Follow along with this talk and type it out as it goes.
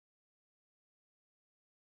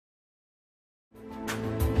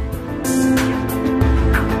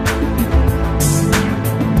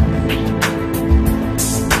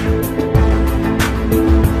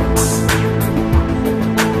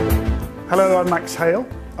I'm Max Hale.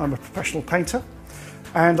 I'm a professional painter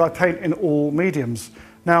and I paint in all mediums.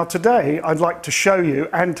 Now today I'd like to show you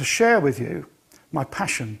and to share with you my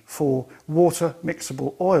passion for water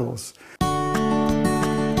mixable oils.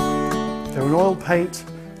 They're an oil paint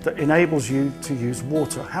that enables you to use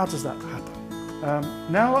water. How does that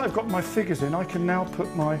happen? Now that I've got my figures in, I can now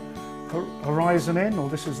put my horizon in,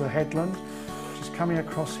 or this is the headland, which is coming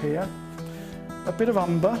across here. A bit of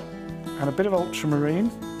umber and a bit of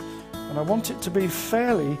ultramarine. And I want it to be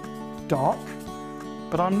fairly dark,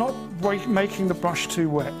 but I'm not making the brush too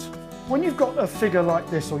wet. When you've got a figure like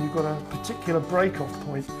this, or you've got a particular break-off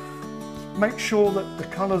point, make sure that the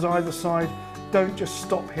colours either side don't just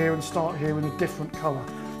stop here and start here in a different colour.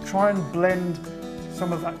 Try and blend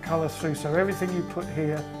some of that colour through, so everything you put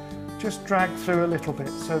here, just drag through a little bit,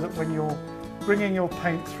 so that when you're bringing your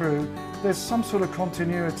paint through, there's some sort of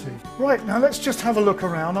continuity. Right, now let's just have a look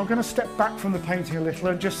around. I'm going to step back from the painting a little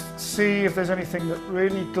and just see if there's anything that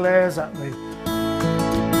really glares at me.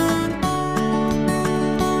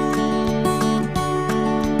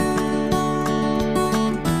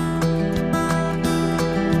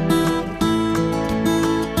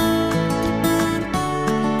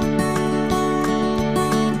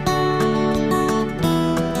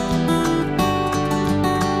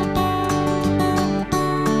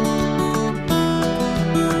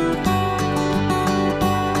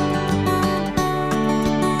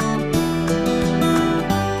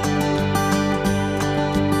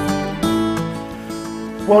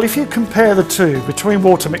 Well, if you compare the two, between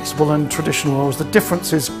water mixable and traditional oils, the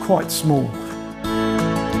difference is quite small.